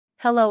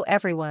Hello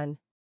everyone.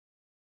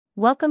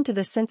 Welcome to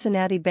the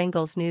Cincinnati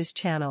Bengals news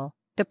channel,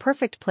 the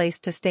perfect place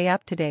to stay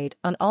up to date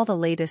on all the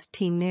latest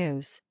team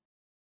news.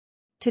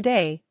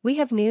 Today, we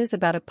have news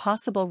about a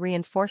possible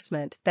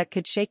reinforcement that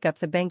could shake up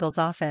the Bengals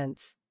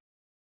offense.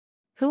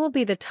 Who will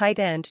be the tight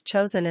end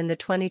chosen in the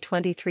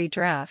 2023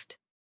 draft?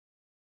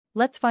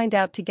 Let's find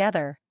out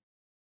together.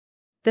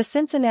 The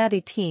Cincinnati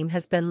team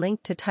has been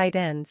linked to tight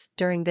ends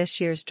during this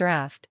year's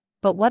draft,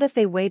 but what if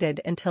they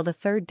waited until the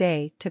third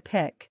day to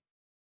pick?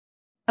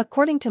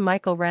 According to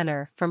Michael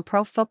Renner from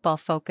Pro Football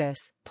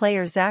Focus,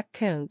 player Zach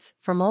Kuntz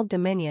from Old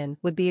Dominion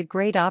would be a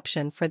great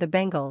option for the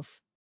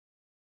Bengals.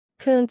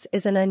 Kuntz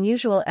is an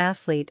unusual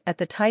athlete at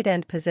the tight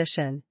end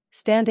position,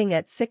 standing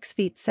at 6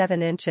 feet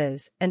 7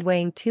 inches and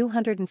weighing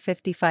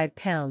 255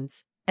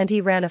 pounds, and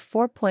he ran a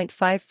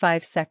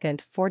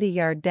 4.55-second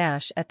 40-yard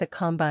dash at the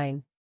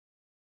combine.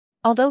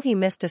 Although he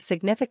missed a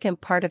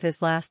significant part of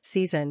his last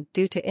season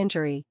due to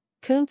injury,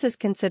 Kuntz is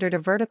considered a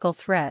vertical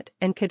threat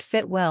and could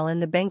fit well in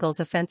the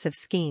Bengals' offensive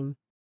scheme.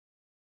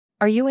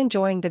 Are you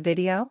enjoying the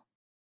video?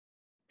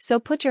 So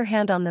put your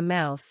hand on the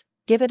mouse,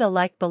 give it a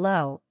like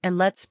below, and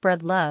let's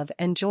spread love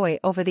and joy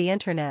over the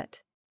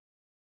internet.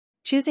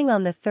 Choosing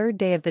on the third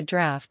day of the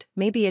draft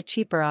may be a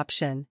cheaper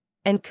option,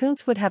 and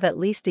Kuntz would have at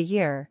least a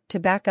year to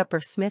back up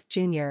Irv Smith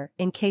Jr.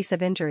 in case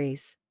of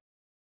injuries.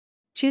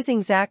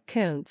 Choosing Zach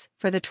Kuntz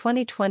for the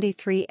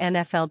 2023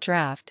 NFL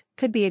Draft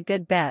could be a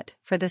good bet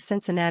for the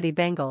Cincinnati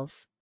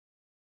Bengals.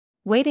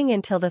 Waiting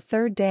until the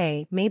third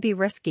day may be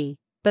risky,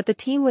 but the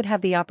team would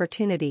have the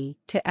opportunity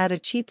to add a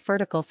cheap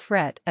vertical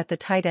threat at the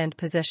tight end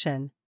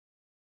position.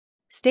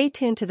 Stay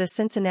tuned to the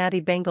Cincinnati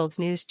Bengals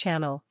news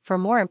channel for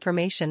more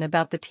information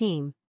about the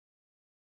team.